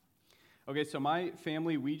Okay, so my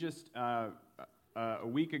family, we just, a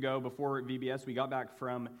week ago before VBS, we got back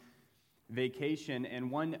from vacation,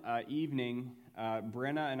 and one evening,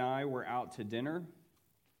 Brenna and I were out to dinner,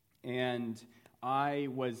 and I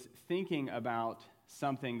was thinking about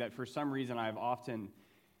something that for some reason I've often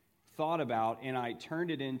thought about, and I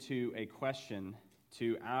turned it into a question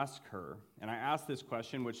to ask her. And I asked this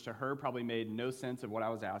question, which to her probably made no sense of what I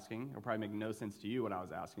was asking, or probably make no sense to you what I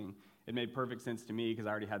was asking. It made perfect sense to me because I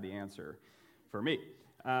already had the answer for me.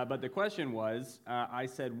 But the question was, I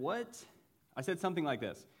said something like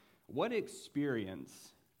this: what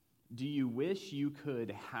experience do you wish you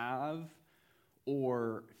could have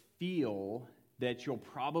or feel that you'll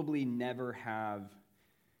probably never have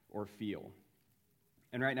or feel?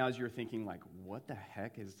 And right now, as you're thinking, like, what the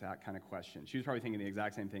heck is that kind of question? She was probably thinking the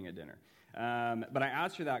exact same thing at dinner. But I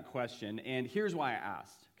asked her that question, and here's why I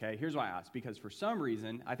asked, okay? Here's why I asked. Because for some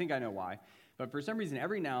reason, I think I know why, but for some reason,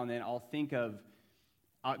 every now and then, I'll think of,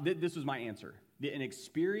 this was my answer, an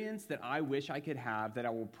experience that I wish I could have that I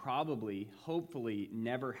will probably, hopefully,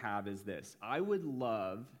 never have is this. I would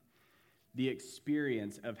love the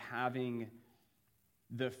experience of having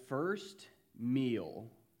the first meal,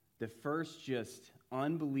 the first just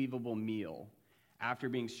unbelievable meal after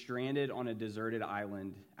being stranded on a deserted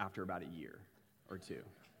island after about a year or two.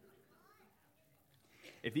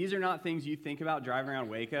 If these are not things you think about driving around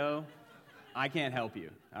Waco, I can't help you,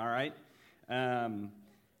 all right?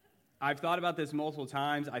 I've thought about this multiple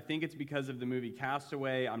times. I think it's because of the movie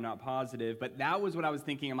Castaway. I'm not positive, but that was what I was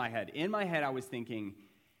thinking in my head. In my head, I was thinking,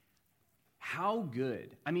 how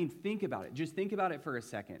good? I mean, think about it. Just think about it for a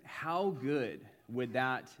second. How good would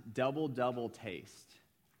that double taste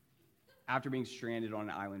after being stranded on an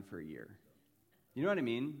island for a year? You know what I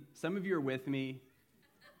mean? Some of you are with me.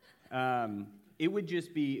 It would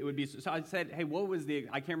be, so I said, hey,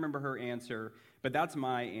 I can't remember her answer, but that's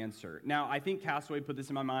my answer. Now, I think Castaway put this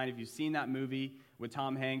in my mind. If you've seen that movie with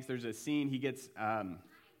Tom Hanks, there's a scene, he gets,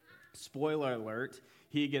 spoiler alert,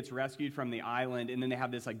 he gets rescued from the island, and then they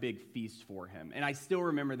have this like big feast for him. And I still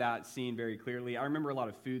remember that scene very clearly. I remember a lot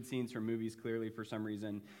of food scenes from movies clearly for some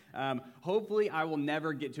reason. Hopefully, I will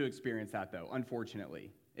never get to experience that, though,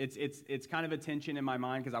 unfortunately. It's kind of a tension in my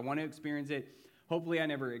mind because I want to experience it. Hopefully, I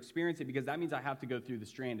never experience it because that means I have to go through the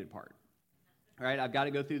stranded part. All right, I've got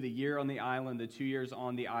to go through the year on the island, the 2 years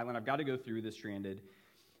on the island. I've got to go through the stranded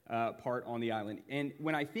part on the island. And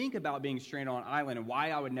when I think about being stranded on an island and why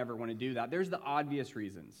I would never want to do that, there's the obvious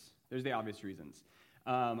reasons.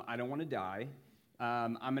 I don't want to die.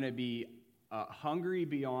 I'm going to be hungry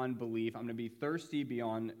beyond belief. I'm going to be thirsty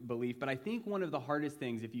beyond belief. But I think one of the hardest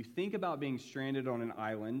things, if you think about being stranded on an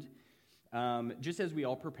island, just as we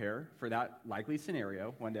all prepare for that likely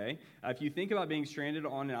scenario one day, if you think about being stranded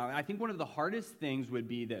on an island, I think one of the hardest things would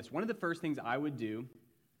be this. One of the first things I would do,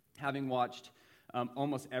 having watched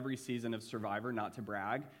almost every season of Survivor, not to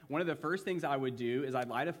brag, one of the first things I would do is I'd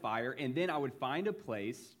light a fire, and then I would find a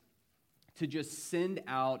place to just send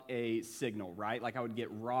out a signal, right? Like I would get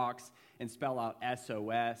rocks and spell out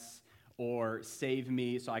SOS or save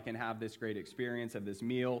me so I can have this great experience of this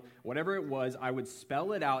meal. Whatever it was, I would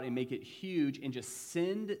spell it out and make it huge and just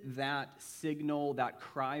send that signal, that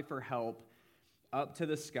cry for help up to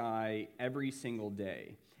the sky every single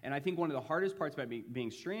day. And I think one of the hardest parts about being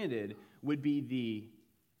stranded would be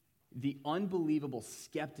the unbelievable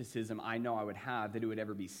skepticism I know I would have that it would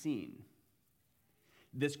ever be seen.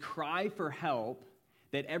 This cry for help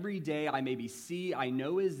that every day I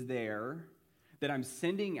know is there, that I'm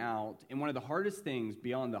sending out, and one of the hardest things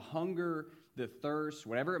beyond the hunger, the thirst,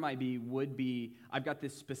 whatever it might be, would be I've got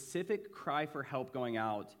this specific cry for help going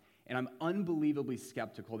out, and I'm unbelievably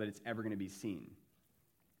skeptical that it's ever going to be seen.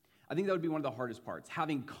 I think that would be one of the hardest parts,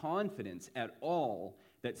 having confidence at all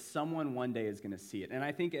that someone one day is going to see it. And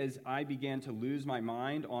I think as I began to lose my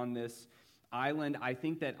mind on this island, I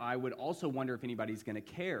think that I would also wonder if anybody's going to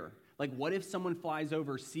care. Like, what if someone flies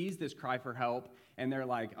over, sees this cry for help, and they're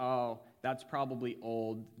like, oh, that's probably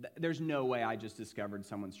old. There's no way I just discovered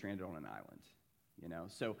someone stranded on an island, you know?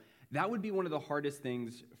 So that would be one of the hardest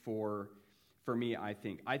things for me, I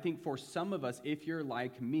think. I think for some of us, if you're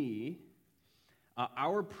like me,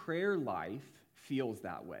 our prayer life feels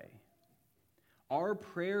that way. Our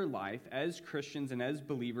prayer life as Christians and as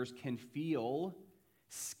believers can feel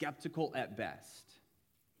skeptical at best.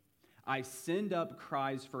 I send up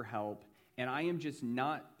cries for help, and I am just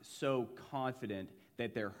not so confident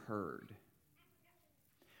that they're heard.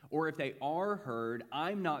 Or if they are heard,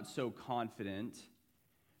 I'm not so confident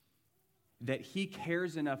that he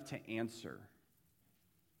cares enough to answer.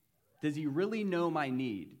 Does he really know my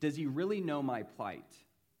need? Does he really know my plight?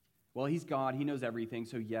 Well, he's God. He knows everything,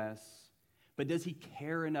 so yes. but does he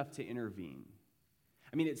care enough to intervene?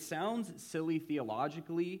 I mean, it sounds silly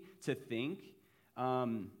theologically to think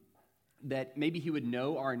that maybe he would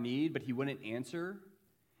know our need, but he wouldn't answer.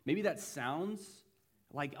 Maybe that sounds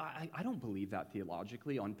like, I don't believe that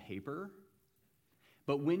theologically on paper.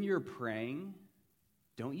 But when you're praying,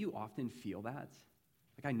 don't you often feel that?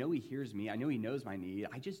 Like, I know he hears me. I know he knows my need.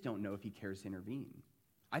 I just don't know if he cares to intervene.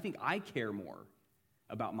 I think I care more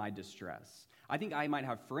about my distress. I think I might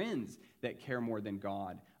have friends that care more than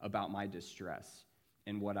God about my distress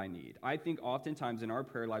and what I need. I think oftentimes in our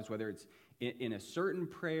prayer lives, whether it's in a certain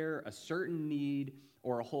prayer, a certain need,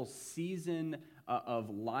 or a whole season of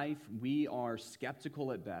life, we are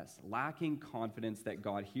skeptical at best, lacking confidence that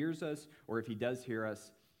God hears us, or if he does hear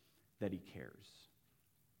us, that he cares.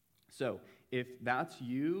 So if that's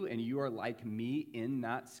you and you are like me in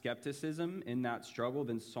that skepticism, in that struggle,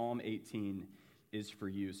 then Psalm 18 is for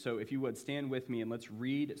you. So if you would stand with me and let's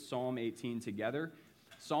read Psalm 18 together.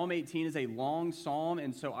 Psalm 18 is a long psalm,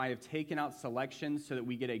 and so I have taken out selections so that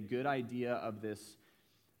we get a good idea of this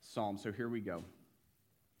psalm. So here we go.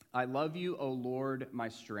 I love you, O Lord, my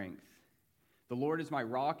strength. The Lord is my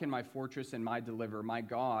rock and my fortress and my deliverer, my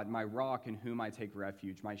God, my rock in whom I take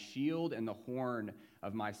refuge, my shield and the horn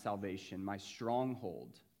of my salvation, my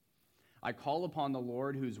stronghold. I call upon the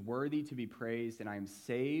Lord who is worthy to be praised, and I am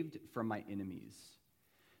saved from my enemies.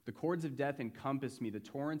 The cords of death encompassed me, the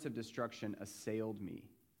torrents of destruction assailed me.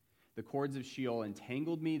 The cords of Sheol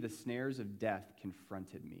entangled me, the snares of death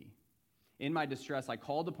confronted me. In my distress I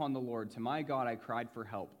called upon the Lord, to my God I cried for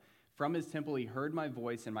help. From his temple he heard my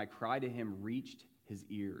voice, and my cry to him reached his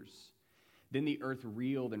ears. Then the earth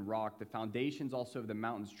reeled and rocked, the foundations also of the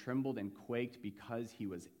mountains trembled and quaked because he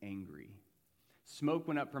was angry. Smoke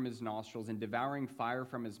went up from his nostrils, and devouring fire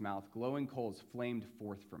from his mouth, glowing coals flamed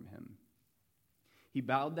forth from him. He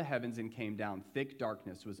bowed the heavens and came down. Thick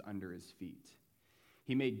darkness was under his feet.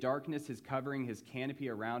 He made darkness his covering, his canopy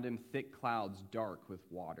around him, thick clouds dark with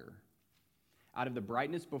water. Out of the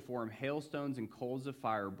brightness before him, hailstones and coals of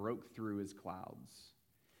fire broke through his clouds.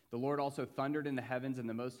 The Lord also thundered in the heavens, and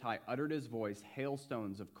the Most High uttered his voice,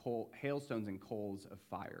 hailstones and coals of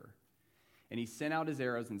fire. And he sent out his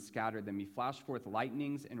arrows and scattered them. He flashed forth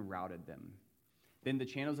lightnings and routed them. Then the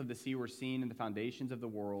channels of the sea were seen, and the foundations of the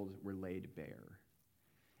world were laid bare.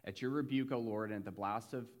 At your rebuke, O Lord, and at the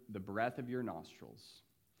blast of the breath of your nostrils.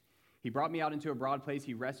 He brought me out into a broad place.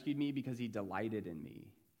 He rescued me because he delighted in me.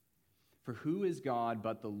 For who is God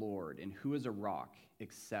but the Lord, and who is a rock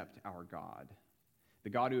except our God? The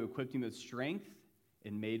God who equipped me with strength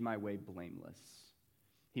and made my way blameless.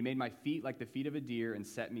 He made my feet like the feet of a deer and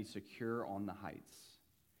set me secure on the heights.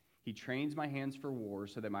 He trains my hands for war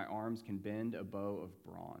so that my arms can bend a bow of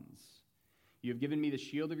bronze. You have given me the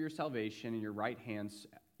shield of your salvation, and your right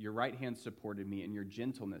hand supported me, and your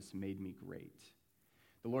gentleness made me great.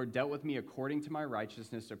 The Lord dealt with me according to my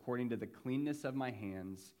righteousness, according to the cleanness of my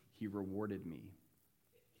hands, he rewarded me.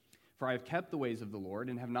 For I have kept the ways of the Lord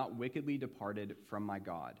and have not wickedly departed from my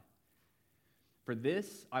God. For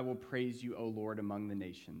this I will praise you, O Lord, among the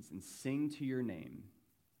nations, and sing to your name.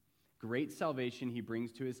 Great salvation he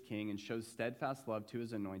brings to his king and shows steadfast love to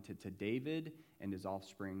his anointed, to David and his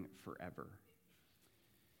offspring forever.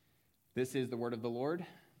 This is the word of the Lord.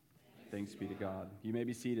 Thanks be to God. You may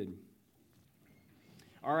be seated.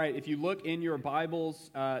 All right, if you look in your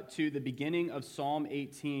Bibles to the beginning of Psalm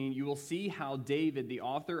 18, you will see how David, the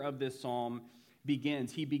author of this psalm,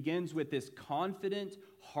 begins. He begins with this confident,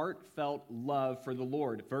 heartfelt love for the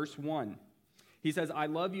Lord. Verse 1, he says, I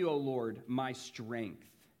love you, O Lord, my strength.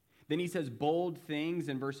 Then he says bold things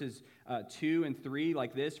in verses 2 and 3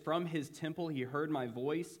 like this. From his temple he heard my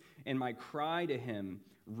voice, and my cry to him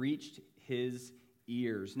reached his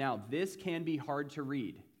ears. Now, this can be hard to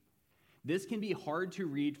read. This can be hard to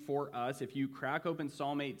read for us. If you crack open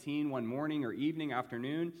Psalm 18 one morning or evening,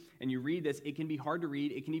 afternoon, and you read this, it can be hard to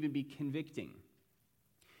read. It can even be convicting.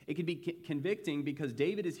 It can be convicting because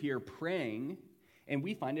David is here praying, and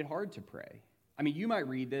we find it hard to pray. I mean, you might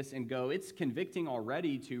read this and go, it's convicting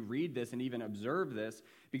already to read this and even observe this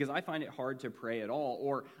because I find it hard to pray at all,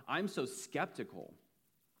 or I'm so skeptical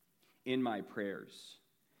in my prayers.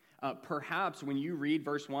 Perhaps when you read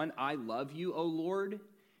verse 1, I love you, O Lord,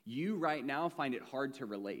 you right now find it hard to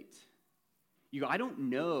relate. You go, I don't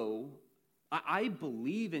know. I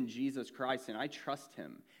believe in Jesus Christ and I trust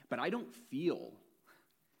him, but I don't feel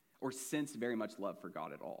or sense very much love for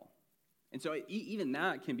God at all. And so even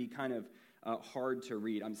that can be kind of hard to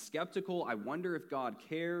read. I'm skeptical. I wonder if God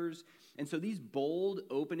cares. And so these bold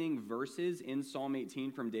opening verses in Psalm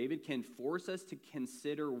 18 from David can force us to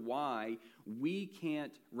consider why we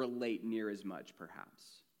can't relate near as much,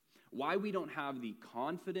 perhaps. Why we don't have the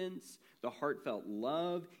confidence, the heartfelt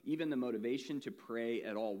love, even the motivation to pray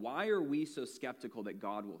at all. Why are we so skeptical that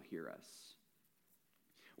God will hear us?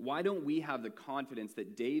 Why don't we have the confidence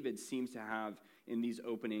that David seems to have in these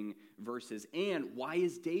opening verses? And why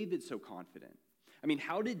is David so confident? I mean,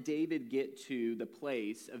 how did David get to the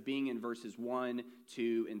place of being in verses 1,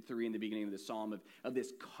 2, and 3 in the beginning of the psalm of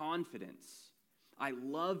this confidence? I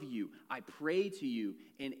love you. I pray to you,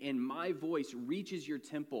 and my voice reaches your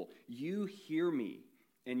temple. You hear me,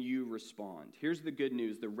 and you respond. Here's the good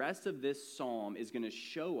news. The rest of this psalm is going to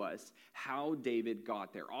show us how David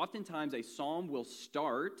got there. Oftentimes, a psalm will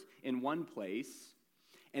start in one place,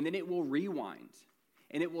 and then it will rewind.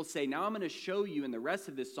 And it will say, now I'm going to show you in the rest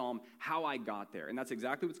of this psalm how I got there. And that's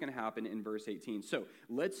exactly what's going to happen in verse 18. So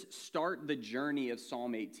let's start the journey of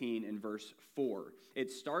Psalm 18 in verse 4.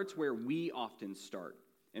 It starts where we often start,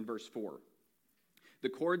 in verse 4. The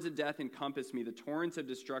cords of death encompassed me. The torrents of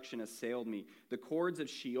destruction assailed me. The cords of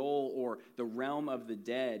Sheol, or the realm of the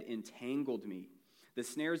dead, entangled me. The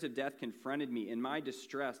snares of death confronted me. In my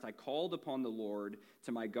distress, I called upon the Lord.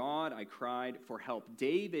 To my God, I cried for help.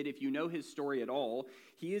 David, if you know his story at all,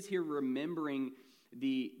 he is here remembering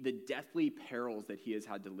the deathly perils that he has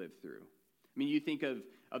had to live through. I mean, you think of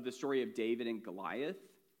the story of David and Goliath,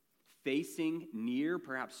 facing near,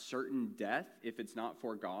 perhaps certain death, if it's not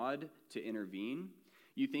for God to intervene.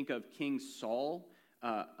 You think of King Saul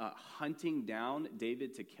hunting down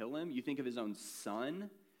David to kill him. You think of his own son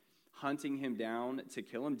hunting him down to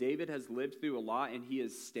kill him. David has lived through a lot, and he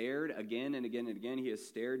has stared again and again and again. He has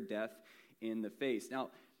stared death in the face. Now,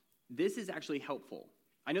 this is actually helpful.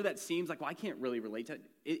 I know that seems like, well, I can't really relate to it.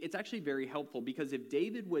 It's actually very helpful, because if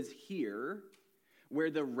David was here, where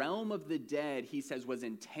the realm of the dead, he says, was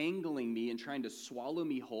entangling me and trying to swallow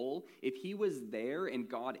me whole, if he was there and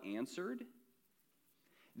God answered,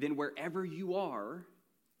 then wherever you are,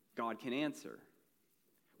 God can answer.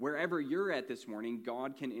 Wherever you're at this morning,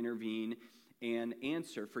 God can intervene and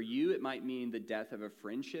answer. For you, it might mean the death of a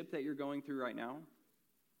friendship that you're going through right now.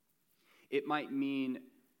 It might mean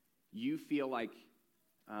you feel like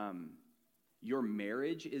your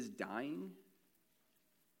marriage is dying.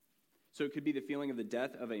 So it could be the feeling of the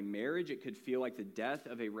death of a marriage. It could feel like the death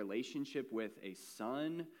of a relationship with a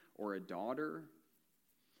son or a daughter.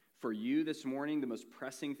 For you this morning, the most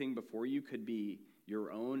pressing thing before you could be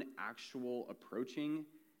your own actual approaching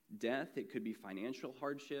death. It could be financial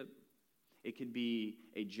hardship. It could be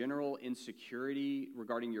a general insecurity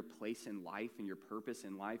regarding your place in life and your purpose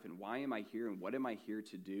in life and why am I here and what am I here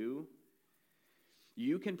to do.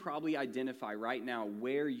 You can probably identify right now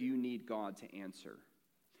where you need God to answer,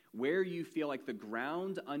 where you feel like the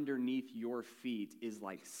ground underneath your feet is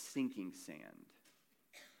like sinking sand.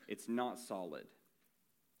 It's not solid.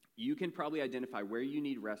 You can probably identify where you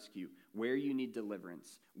need rescue, where you need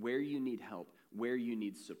deliverance, where you need help, where you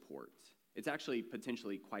need support. It's actually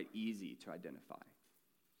potentially quite easy to identify.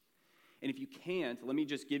 And if you can't, let me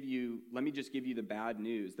just give you the bad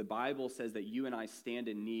news. The Bible says that you and I stand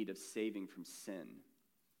in need of saving from sin.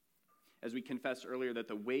 As we confessed earlier, that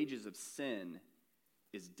the wages of sin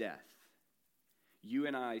is death. You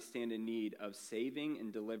and I stand in need of saving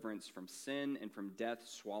and deliverance from sin and from death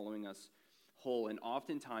swallowing us whole. And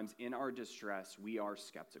oftentimes in our distress, we are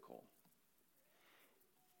skeptical.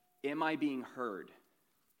 Am I being heard?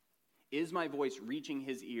 Is my voice reaching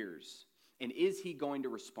his ears? And is he going to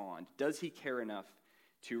respond? Does he care enough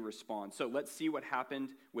to respond? So let's see what happened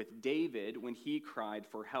with David when he cried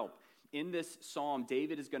for help. In this psalm,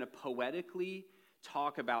 David is going to poetically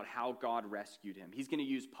talk about how God rescued him. He's going to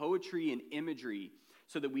use poetry and imagery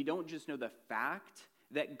so that we don't just know the fact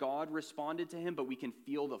that God responded to him, but we can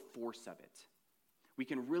feel the force of it. We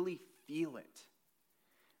can really feel it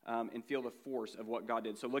and feel the force of what God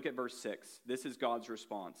did. So look at verse 6. This is God's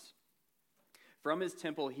response. From his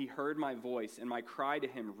temple he heard my voice, and my cry to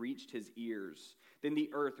him reached his ears. Then the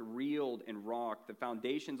earth reeled and rocked. The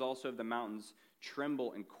foundations also of the mountains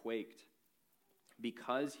trembled and quaked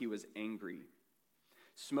because he was angry.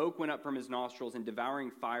 Smoke went up from his nostrils and devouring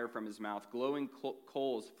fire from his mouth. Glowing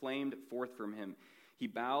coals flamed forth from him. He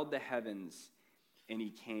bowed the heavens and he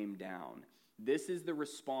came down. This is the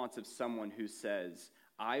response of someone who says,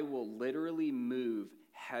 I will literally move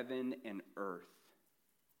heaven and earth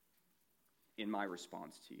in my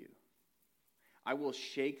response to you. I will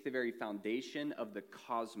shake the very foundation of the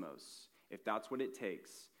cosmos, if that's what it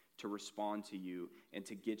takes, to respond to you and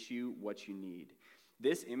to get you what you need.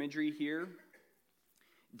 This imagery here,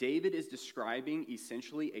 David is describing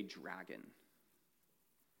essentially a dragon.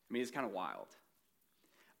 I mean, it's kind of wild.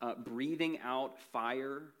 Breathing out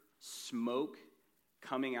fire, smoke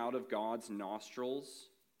coming out of God's nostrils.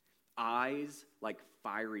 eyes like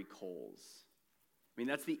fiery coals. I mean,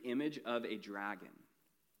 that's the image of a dragon.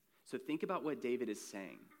 So think about what David is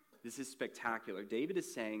saying. This is spectacular. David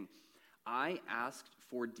is saying, I asked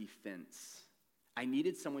for defense. I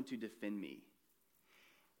needed someone to defend me.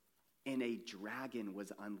 And a dragon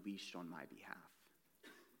was unleashed on my behalf.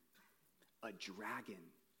 A dragon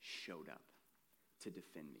showed up to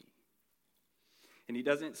defend me. And he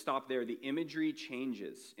doesn't stop there. The imagery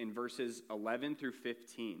changes in verses 11 through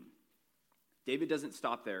 15. David doesn't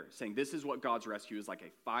stop there, saying, this is what God's rescue is, like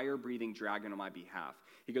a fire-breathing dragon on my behalf.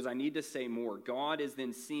 He goes, I need to say more. God is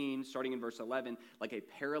then seen, starting in verse 11, like a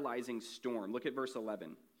paralyzing storm. Look at verse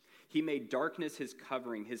 11. He made darkness his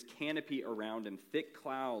covering, his canopy around him, thick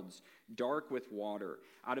clouds, dark with water.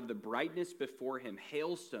 Out of the brightness before him,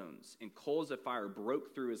 hailstones and coals of fire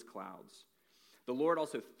broke through his clouds. The Lord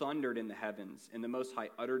also thundered in the heavens, and the Most High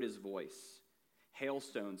uttered his voice,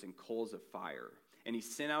 hailstones and coals of fire. And he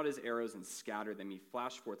sent out his arrows and scattered them. He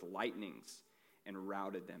flashed forth lightnings and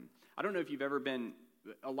routed them. I don't know if you've ever been,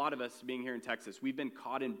 a lot of us being here in Texas, we've been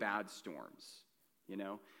caught in bad storms. You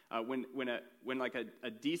know, when like a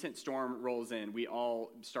decent storm rolls in, we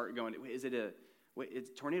all start going, is it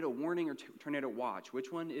tornado warning or tornado watch?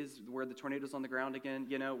 Which one is where the tornado's on the ground again?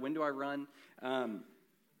 You know, when do I run?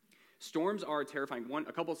 Storms are terrifying.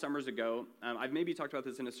 A couple summers ago, I've maybe talked about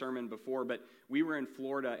this in a sermon before, but we were in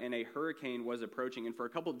Florida and a hurricane was approaching. And for a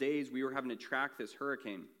couple days, we were having to track this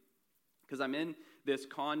hurricane. Because I'm in this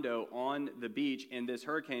condo on the beach, and this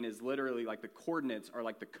hurricane is literally like the coordinates are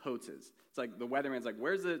like the Coatses. It's like the weatherman's like,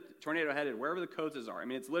 where's the tornado headed? Wherever the Coatses are. I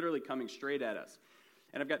mean, it's literally coming straight at us.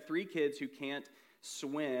 And I've got 3 kids who can't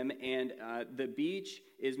swim, and the beach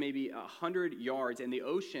is maybe 100 yards, and the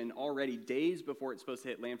ocean already days before it's supposed to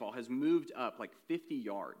hit landfall has moved up like 50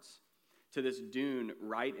 yards to this dune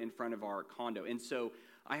right in front of our condo. And so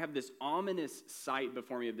I have this ominous sight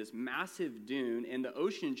before me of this massive dune, and the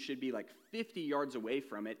ocean should be like 50 yards away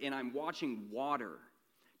from it, and I'm watching water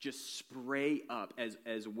just spray up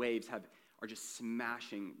as waves are just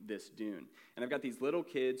smashing this dune. And I've got these little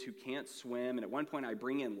kids who can't swim, and at one point I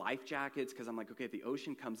bring in life jackets because I'm like, okay, if the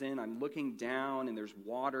ocean comes in, I'm looking down and there's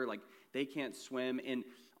water, like they can't swim. And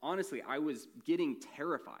honestly, I was getting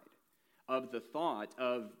terrified of the thought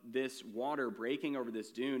of this water breaking over this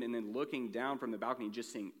dune and then looking down from the balcony and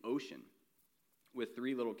just seeing ocean with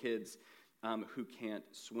 3 little kids who can't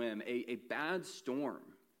swim. A bad storm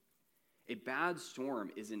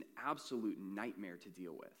is an absolute nightmare to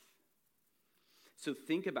deal with. So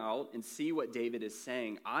think about and see what David is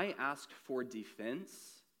saying. I asked for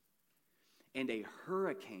defense, and a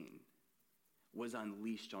hurricane was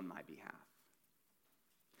unleashed on my behalf.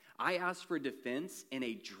 I asked for defense, and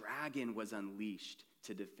a dragon was unleashed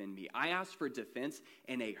to defend me. I asked for defense,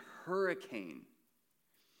 and a hurricane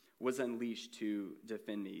was unleashed to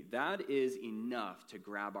defend me. That is enough to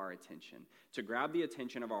grab our attention, to grab the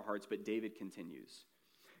attention of our hearts, but David continues.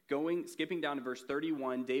 Skipping down to verse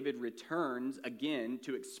 31, David returns again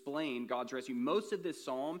to explain God's rescue. Most of this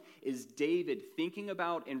psalm is David thinking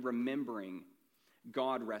about and remembering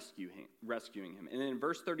God rescuing him. And then in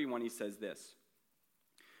verse 31, he says this,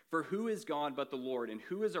 "For who is God but the Lord, and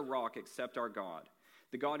who is a rock except our God?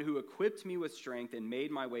 The God who equipped me with strength and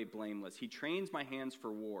made my way blameless. He trains my hands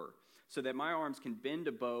for war, so that my arms can bend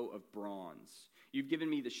a bow of bronze. You've given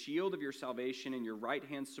me the shield of your salvation, and your right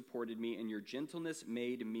hand supported me, and your gentleness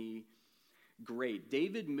made me great."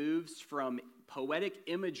 David moves from poetic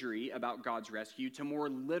imagery about God's rescue to more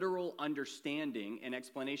literal understanding and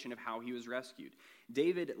explanation of how he was rescued.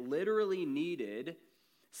 David literally needed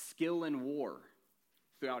skill in war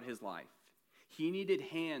throughout his life. He needed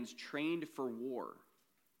hands trained for war.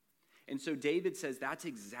 And so David says that's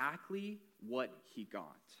exactly what he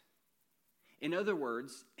got. In other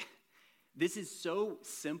words, this is so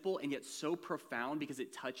simple and yet so profound because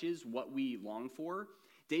it touches what we long for.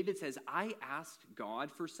 David says, I asked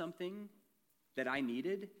God for something that I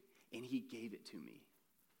needed, and he gave it to me.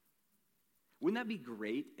 Wouldn't that be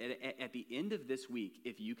great at the end of this week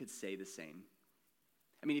if you could say the same?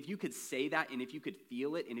 I mean, if you could say that, and if you could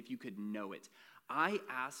feel it, and if you could know it. I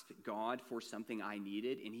asked God for something I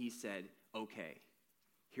needed, and he said, okay,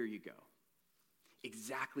 here you go.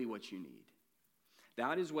 Exactly what you need.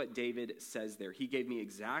 That is what David says there. He gave me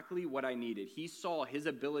exactly what I needed. He saw his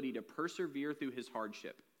ability to persevere through his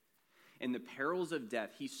hardship and the perils of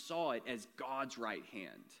death. He saw it as God's right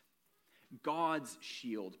hand, God's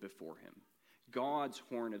shield before him, God's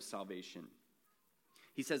horn of salvation.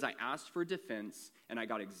 He says, I asked for defense, and I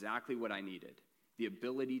got exactly what I needed, the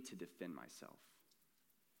ability to defend myself.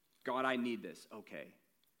 God, I need this. Okay,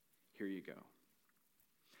 here you go.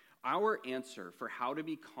 Our answer for how to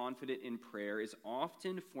be confident in prayer is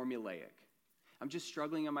often formulaic. I'm just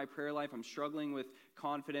struggling in my prayer life. I'm struggling with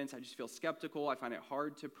confidence. I just feel skeptical. I find it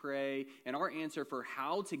hard to pray. And our answer for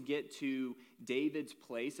how to get to David's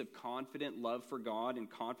place of confident love for God and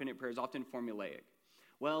confident prayer is often formulaic.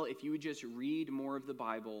 Well, if you would just read more of the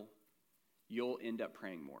Bible, you'll end up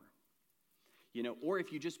praying more. Or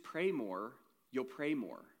if you just pray more, you'll pray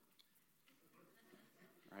more.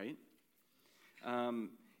 Right?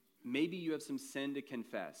 Maybe you have some sin to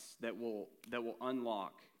confess that will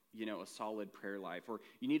unlock, a solid prayer life, or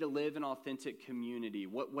you need to live in authentic community,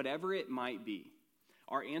 whatever it might be.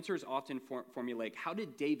 Our answer is often formulaic. How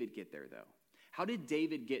did David get there, though? How did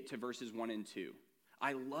David get to verses 1 and 2?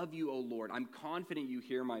 I love you, O Lord. I'm confident you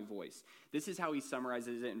hear my voice. This is how he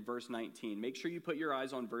summarizes it in verse 19. Make sure you put your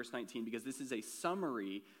eyes on verse 19 because this is a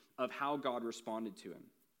summary of how God responded to him.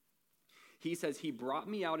 He says, he brought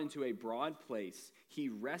me out into a broad place. He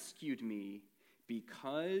rescued me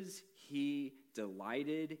because he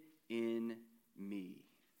delighted in me.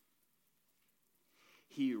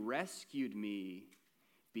 He rescued me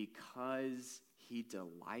because he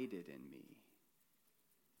delighted in me.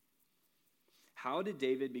 How did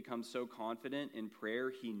David become so confident in prayer?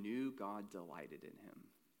 He knew God delighted in him.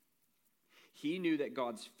 He knew that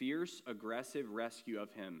God's fierce, aggressive rescue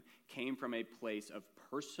of him came from a place of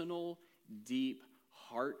personal, deep,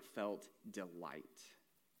 heartfelt delight.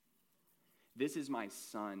 This is my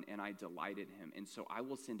son, and I delight in him, and so I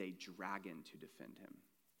will send a dragon to defend him.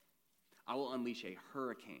 I will unleash a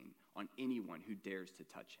hurricane on anyone who dares to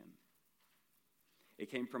touch him. It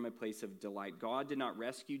came from a place of delight. God did not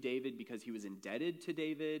rescue David because he was indebted to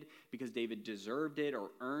David, because David deserved it or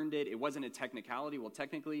earned it. It wasn't a technicality. Well,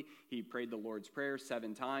 technically, he prayed the Lord's Prayer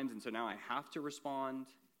 7 times, and so now I have to respond.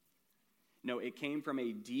 No, it came from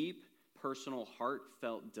a deep, personal,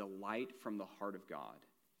 heartfelt delight from the heart of God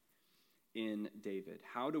in David.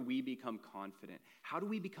 How do we become confident? How do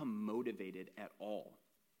we become motivated at all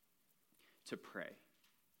to pray?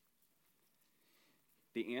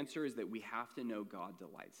 The answer is that we have to know God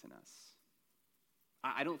delights in us.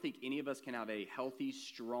 I don't think any of us can have a healthy,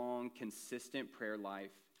 strong, consistent prayer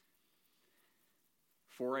life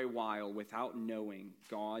for a while without knowing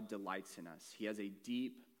God delights in us. He has a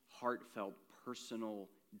deep, heartfelt, personal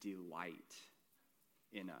delight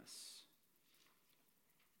in us.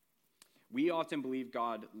 We often believe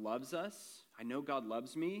God loves us. I know God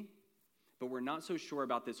loves me, but we're not so sure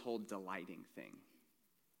about this whole delighting thing.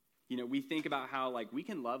 We think about how, we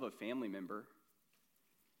can love a family member,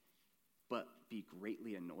 but be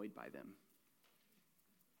greatly annoyed by them.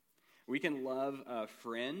 We can love a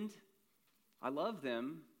friend. I love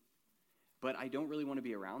them, but I don't really want to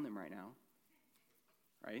be around them right now.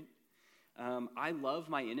 Right? I love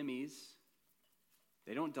my enemies.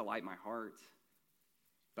 They don't delight my heart,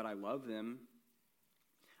 but I love them.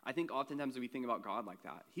 I think oftentimes we think about God like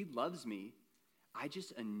that. He loves me. I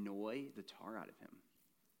just annoy the tar out of him.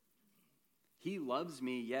 He loves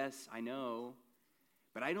me, yes, I know,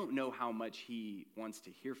 but I don't know how much he wants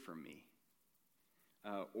to hear from me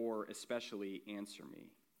or especially answer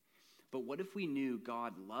me. But what if we knew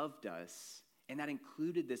God loved us and that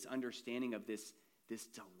included this understanding of this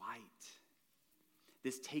delight,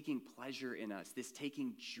 this taking pleasure in us, this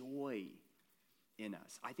taking joy in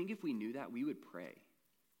us? I think if we knew that, we would pray.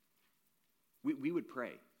 We would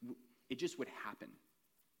pray. It just would happen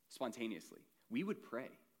spontaneously. We would pray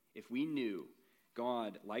if we knew,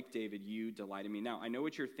 God, like David, you delight in me. Now, I know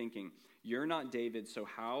what you're thinking. You're not David, so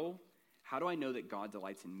how do I know that God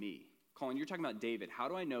delights in me? Colin, you're talking about David. How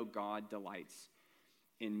do I know God delights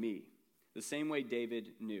in me? The same way David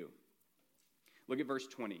knew. Look at verse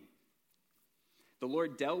 20. The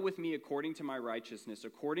Lord dealt with me according to my righteousness.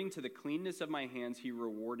 According to the cleanness of my hands, he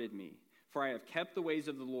rewarded me. For I have kept the ways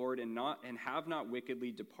of the Lord and have not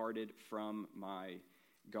wickedly departed from my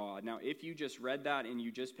God. Now, if you just read that and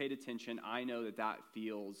you just paid attention, I know that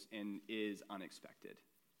feels and is unexpected.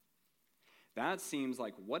 That seems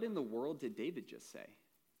like, what in the world did David just say?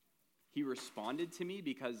 He responded to me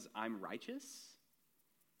because I'm righteous?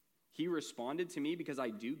 He responded to me because I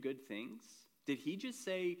do good things? Did he just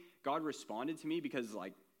say God responded to me because,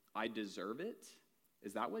 I deserve it?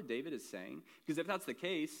 Is that what David is saying? Because if that's the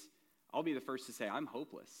case, I'll be the first to say I'm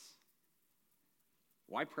hopeless.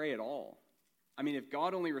 Why pray at all? I mean, if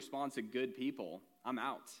God only responds to good people, I'm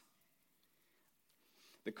out.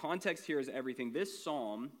 The context here is everything. This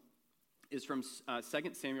psalm is from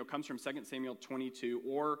 2 Samuel, comes from 2 Samuel 22,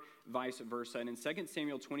 or vice versa. And in 2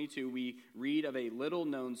 Samuel 22, we read of a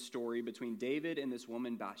little-known story between David and this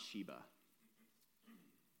woman Bathsheba.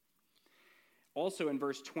 Also in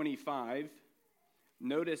verse 25,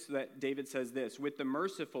 Notice that David says this, with the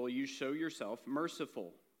merciful you show yourself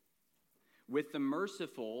merciful. With the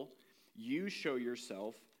merciful you show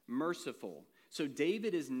yourself merciful. So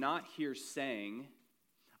David is not here saying,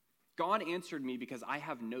 God answered me because I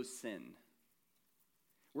have no sin.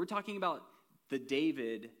 We're talking about the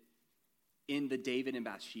David in the David and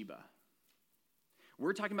Bathsheba.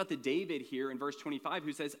 We're talking about the David here in verse 25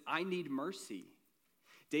 who says, I need mercy.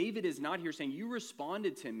 David is not here saying, you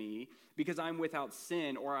responded to me because I'm without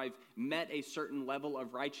sin, or I've met a certain level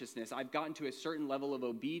of righteousness. I've gotten to a certain level of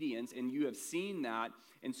obedience, and you have seen that,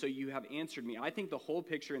 and so you have answered me. I think the whole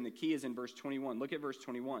picture and the key is in verse 21. Look at verse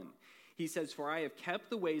 21. He says, for I have kept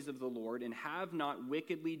the ways of the Lord and have not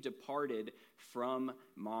wickedly departed from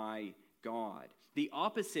my God. The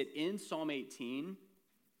opposite in Psalm 18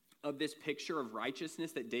 of this picture of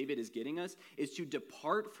righteousness that David is getting us is to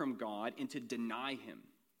depart from God and to deny him.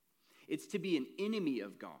 It's to be an enemy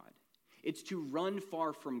of God. It's to run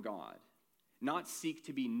far from God, not seek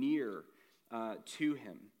to be near to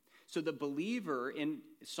him. So the believer in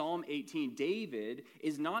Psalm 18, David,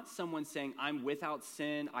 is not someone saying, I'm without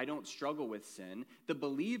sin, I don't struggle with sin. The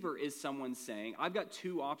believer is someone saying, I've got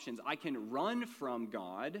two options. I can run from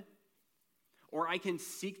God, or I can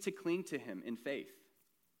seek to cling to him in faith.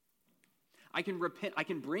 I can repent, I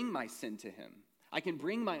can bring my sin to him. I can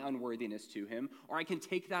bring my unworthiness to him, or I can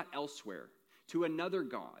take that elsewhere, to another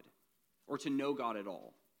God, or to no God at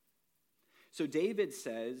all. So David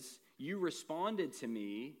says, you responded to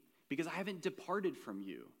me because I haven't departed from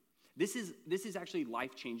you. This is actually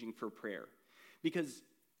life-changing for prayer, because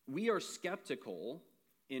we are skeptical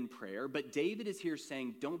in prayer, but David is here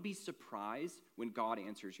saying, don't be surprised when God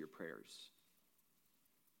answers your prayers.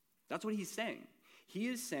 That's what he's saying. He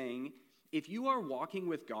is saying, if you are walking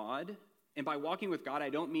with God, and by walking with God, I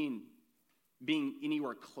don't mean being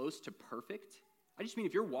anywhere close to perfect. I just mean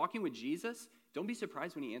if you're walking with Jesus, don't be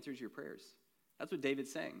surprised when he answers your prayers. That's what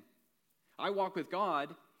David's saying. I walk with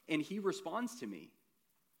God, and he responds to me.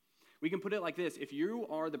 We can put it like this. If you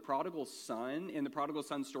are the prodigal son in the prodigal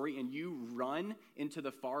son story and you run into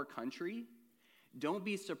the far country, don't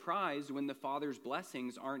be surprised when the Father's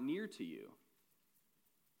blessings aren't near to you.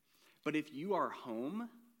 But if you are home,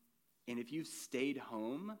 and if you've stayed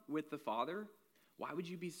home with the Father, why would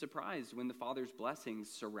you be surprised when the Father's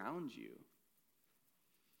blessings surround you?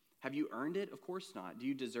 Have you earned it? Of course not. Do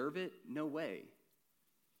you deserve it? No way.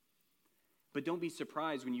 But don't be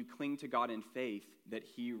surprised when you cling to God in faith that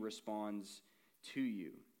he responds to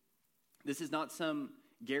you. This is not some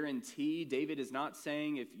guarantee. David is not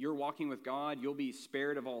saying if you're walking with God, you'll be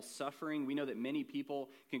spared of all suffering. We know that many people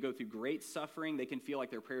can go through great suffering. They can feel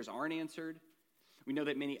like their prayers aren't answered. We know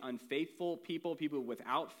that many unfaithful people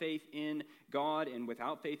without faith in God and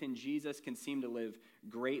without faith in Jesus, can seem to live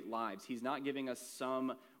great lives. He's not giving us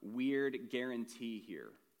some weird guarantee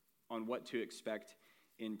here on what to expect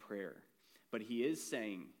in prayer. But he is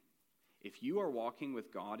saying, if you are walking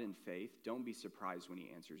with God in faith, don't be surprised when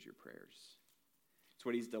he answers your prayers. It's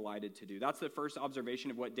what he's delighted to do. That's the first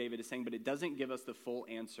observation of what David is saying, but it doesn't give us the full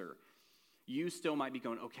answer. You still might be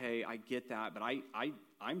going, okay, I get that, but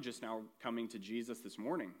I'm just now coming to Jesus this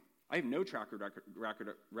morning. I have no track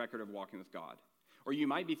record of walking with God. Or you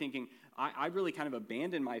might be thinking, I really kind of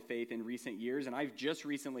abandoned my faith in recent years, and I've just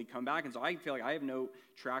recently come back, and so I feel like I have no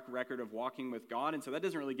track record of walking with God, and so that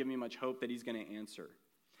doesn't really give me much hope that he's going to answer.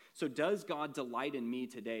 So does God delight in me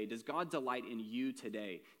today? Does God delight in you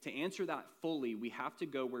today? To answer that fully, we have to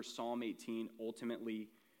go where Psalm 18 ultimately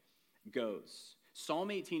goes.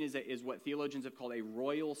 Psalm 18 is what theologians have called a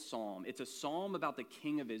royal psalm. It's a psalm about the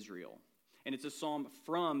king of Israel. And it's a psalm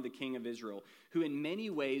from the king of Israel, who in many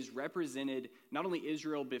ways represented not only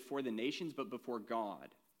Israel before the nations, but before God.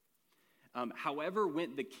 However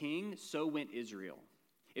went the king, so went Israel.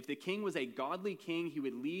 If the king was a godly king, he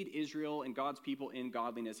would lead Israel and God's people in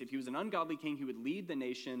godliness. If he was an ungodly king, he would lead the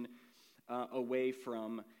nation away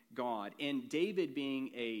from God. And David, being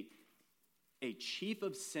a chief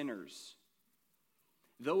of sinners,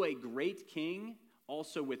 though a great king,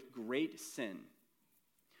 also with great sin,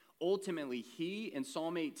 ultimately, he in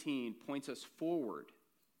Psalm 18 points us forward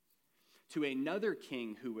to another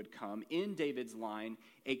king who would come in David's line,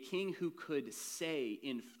 a king who could say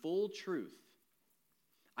in full truth,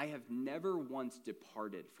 I have never once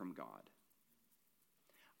departed from God.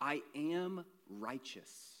 I am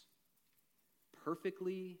righteous,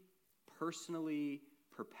 perfectly, personally,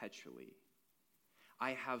 perpetually.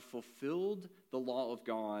 I have fulfilled the law of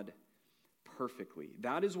God perfectly.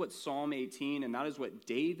 That is what Psalm 18 and that is what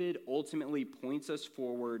David ultimately points us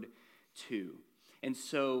forward to. And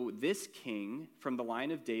so this king from the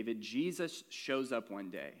line of David, Jesus, shows up one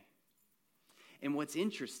day. And what's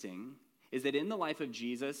interesting is that in the life of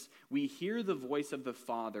Jesus, we hear the voice of the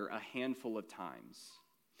Father a handful of times.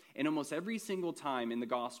 And almost every single time in the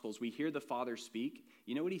Gospels we hear the Father speak,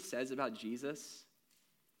 you know what he says about Jesus?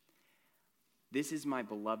 This is my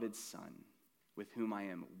beloved Son, with whom I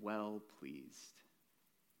am well pleased.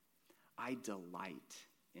 I delight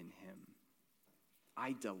in him.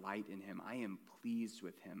 I delight in him. I am pleased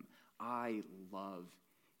with him. I love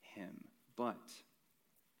him. But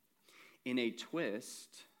in a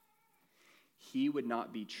twist, he would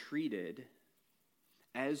not be treated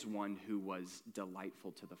as one who was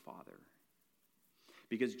delightful to the Father.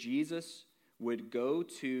 Because Jesus would go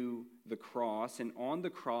to the cross, and on the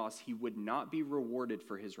cross, he would not be rewarded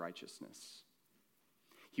for his righteousness.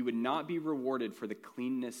 He would not be rewarded for the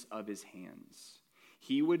cleanness of his hands.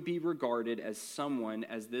 He would be regarded as someone,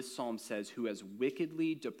 as this psalm says, who has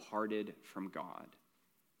wickedly departed from God,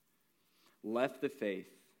 left the faith.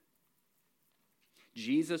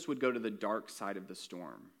 Jesus would go to the dark side of the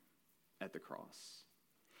storm at the cross.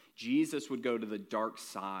 Jesus would go to the dark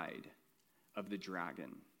side of the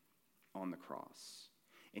dragon on the cross.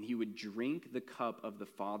 And he would drink the cup of the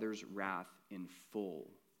Father's wrath in full,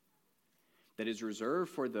 that is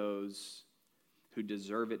reserved for those who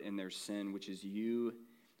deserve it in their sin, which is you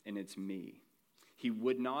and it's me. He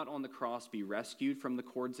would not on the cross be rescued from the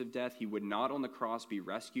cords of death. He would not on the cross be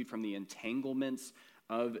rescued from the entanglements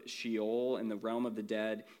of Sheol and the realm of the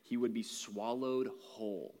dead. He would be swallowed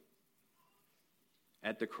whole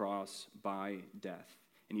at the cross by death.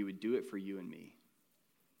 And he would do it for you and me.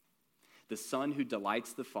 The Son who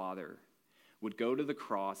delights the Father would go to the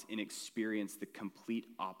cross and experience the complete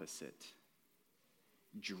opposite: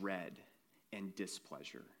 dread and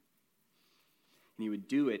displeasure. And he would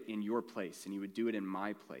do it in your place, and he would do it in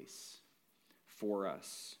my place for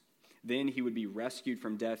us. Then he would be rescued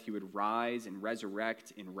from death. He would rise and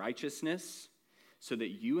resurrect in righteousness, so that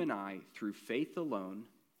you and I, through faith alone,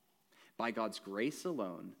 by God's grace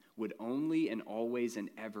alone, would only and always and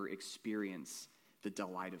ever experience the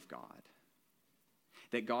delight of God.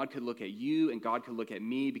 That God could look at you and God could look at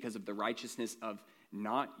me because of the righteousness of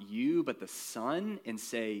not you, but the Son, and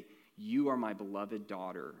say, you are my beloved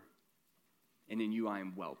daughter, and in you I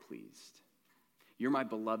am well pleased. You're my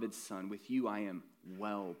beloved Son. With you I am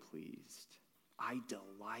well pleased. I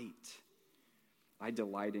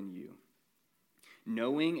delight in you.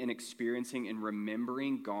 Knowing and experiencing and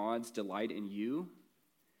remembering God's delight in you,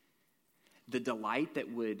 the delight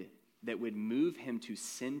that would move him to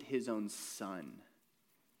send his own Son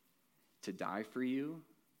to die for you,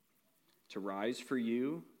 to rise for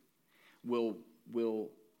you, will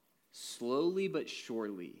slowly but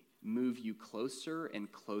surely move you closer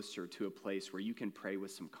and closer to a place where you can pray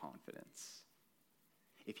with some confidence.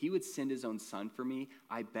 If he would send his own Son for me,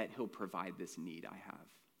 I bet he'll provide this need I have.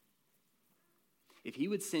 If he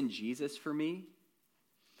would send Jesus for me,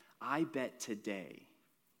 I bet today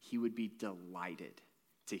he would be delighted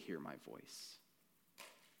to hear my voice.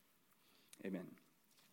 Amen.